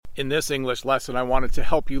In this English lesson, I wanted to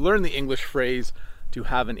help you learn the English phrase to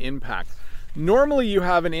have an impact. Normally you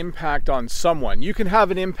have an impact on someone. You can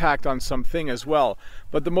have an impact on something as well.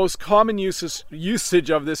 But the most common usage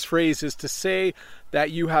of this phrase is to say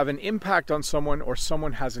that you have an impact on someone or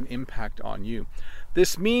someone has an impact on you.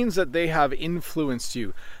 This means that they have influenced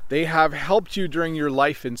you. They have helped you during your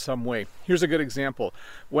life in some way. Here's a good example.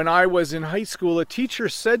 When I was in high school, a teacher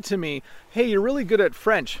said to me, "Hey, you're really good at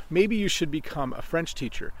French. Maybe you should become a French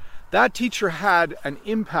teacher." That teacher had an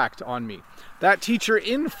impact on me. That teacher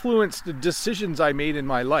influenced the decisions I made in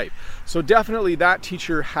my life. So definitely that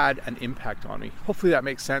teacher had an impact on me. Hopefully that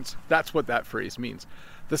makes sense. That's what that phrase means.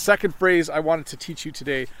 The second phrase I wanted to teach you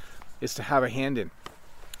today is to have a hand in.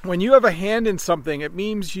 When you have a hand in something, it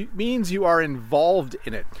means you are involved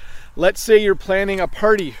in it. Let's say you're planning a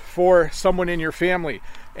party for someone in your family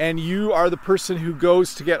and you are the person who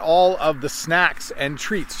goes to get all of the snacks and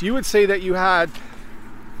treats. You would say that you had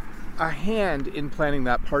a hand in planning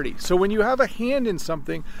that party. So when you have a hand in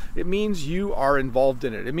something, it means you are involved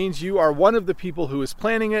in it. It means you are one of the people who is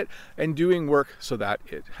planning it and doing work so that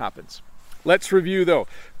it happens. Let's review though.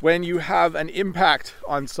 When you have an impact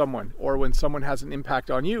on someone or when someone has an impact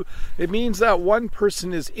on you, it means that one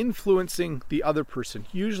person is influencing the other person,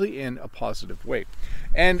 usually in a positive way.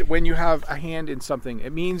 And when you have a hand in something,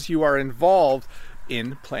 it means you are involved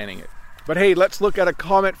in planning it. But hey, let's look at a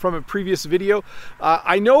comment from a previous video.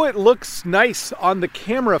 I know it looks nice on the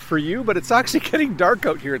camera for you, but it's actually getting dark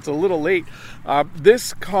out here. It's a little late.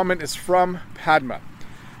 This comment is from Padma.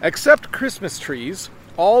 Except Christmas trees,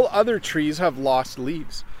 all other trees have lost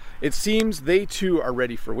leaves. It seems they too are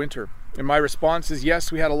ready for winter. And my response is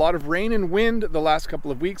yes, we had a lot of rain and wind the last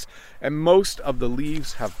couple of weeks, and most of the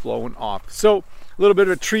leaves have blown off. So a little bit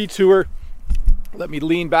of a tree tour. Let me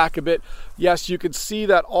lean back a bit. Yes, you can see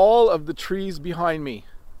that all of the trees behind me,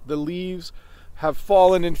 the leaves have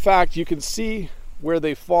fallen. In fact, you can see where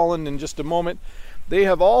they've fallen in just a moment. They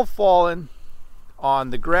have all fallen on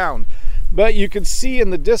the ground. But you can see in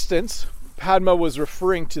the distance, Padma was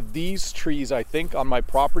referring to these trees, I think, on my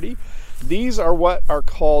property. These are what are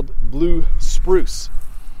called blue spruce.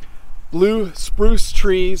 Blue spruce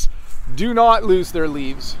trees do not lose their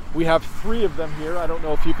leaves. We have 3 of them here. I don't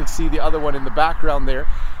know if you can see the other one in the background there.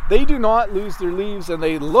 They do not lose their leaves and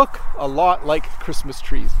they look a lot like Christmas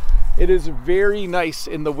trees. It is very nice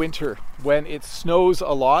in the winter when it snows a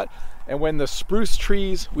lot and when the spruce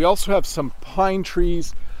trees, we also have some pine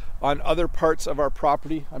trees on other parts of our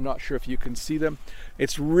property. I'm not sure if you can see them.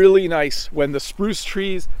 It's really nice when the spruce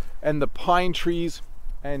trees and the pine trees,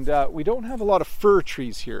 and we don't have a lot of fir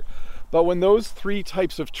trees here, but when those 3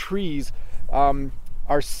 types of trees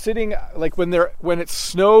are sitting, like when it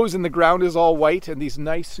snows and the ground is all white and these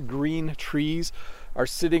nice green trees are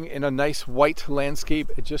sitting in a nice white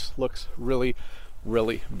landscape, it just looks really,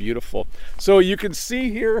 really beautiful. So you can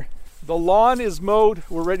see here, the lawn is mowed.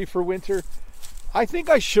 We're ready for winter. I think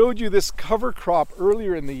I showed you this cover crop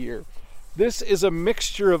earlier in the year. This is a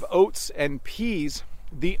mixture of oats and peas.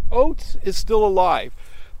 The oats is still alive.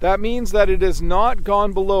 That means that it has not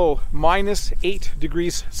gone below minus 8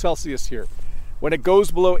 degrees Celsius here. When it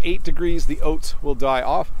goes below 8 degrees, the oats will die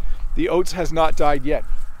off. The oats has not died yet.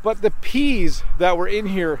 But the peas that were in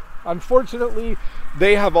here, unfortunately,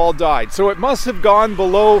 they have all died. So it must have gone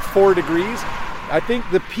below 4 degrees. I think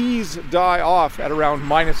the peas die off at around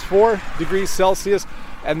minus 4 degrees Celsius,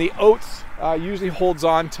 and the oats usually holds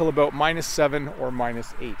on till about minus 7 or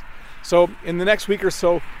minus 8. So in the next week or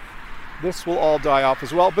so, this will all die off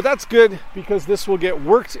as well. But that's good because this will get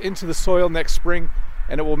worked into the soil next spring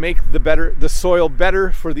and it will make the soil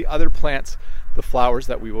better for the other plants, the flowers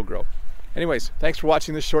that we will grow. Anyways, thanks for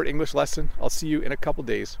watching this short English lesson. I'll see you in a couple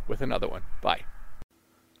days with another one. Bye.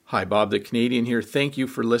 Hi, Bob the Canadian here. Thank you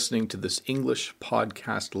for listening to this English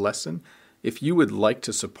podcast lesson. If you would like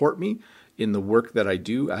to support me in the work that I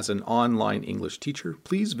do as an online English teacher,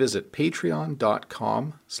 please visit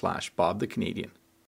patreon.com/BobTheCanadian.